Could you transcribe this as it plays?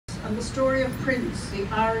and the story of Prince, the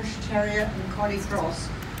Irish Terrier and Collie Cross,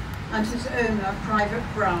 and his owner, Private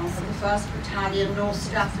Brown, of the 1st Battalion North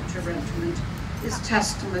Staffordshire Regiment, is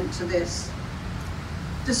testament to this.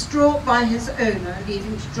 Distraught by his owner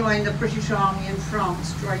leaving to join the British Army in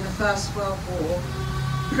France during the First World War,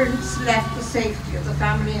 Prince left the safety of the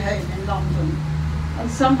family home in London and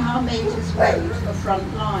somehow made his way to the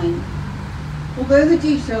front line. Although the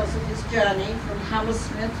details of his journey from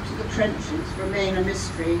Hammersmith to the trenches remain a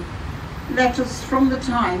mystery, letters from the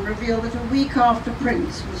time reveal that a week after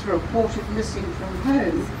Prince was reported missing from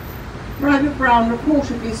home, Private Brown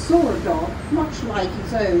reportedly saw a dog, much like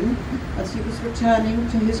his own, as he was returning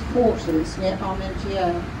to his quarters near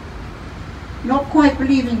Armentières. Not quite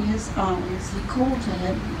believing his eyes, he called to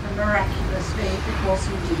him, and miraculously it was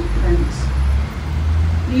indeed Prince.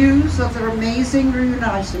 News of the amazing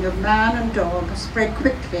reuniting of man and dog spread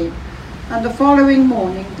quickly, and the following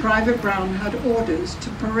morning Private Brown had orders to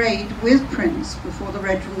parade with Prince before the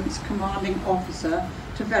regiment's commanding officer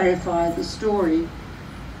to verify the story.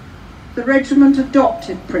 The regiment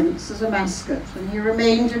adopted Prince as a mascot, and he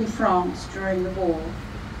remained in France during the war.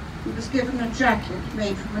 He was given a jacket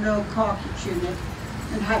made from an old khaki tunic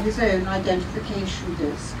and had his own identification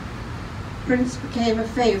disc. Prince became a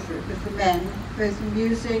favourite with the men, both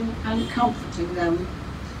amusing and comforting them,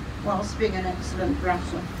 whilst being an excellent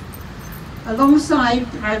ratter.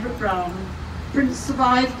 Alongside Private Brown, Prince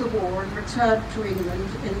survived the war and returned to England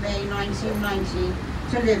in May 1990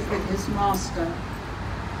 to live with his master.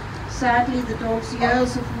 Sadly, the dog's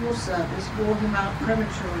years of war service wore him out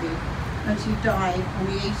prematurely, and he died on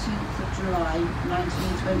the 18th of July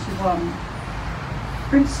 1921.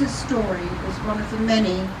 Prince's story is one of the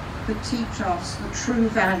many that teach us the true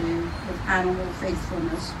value of animal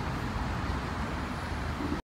faithfulness.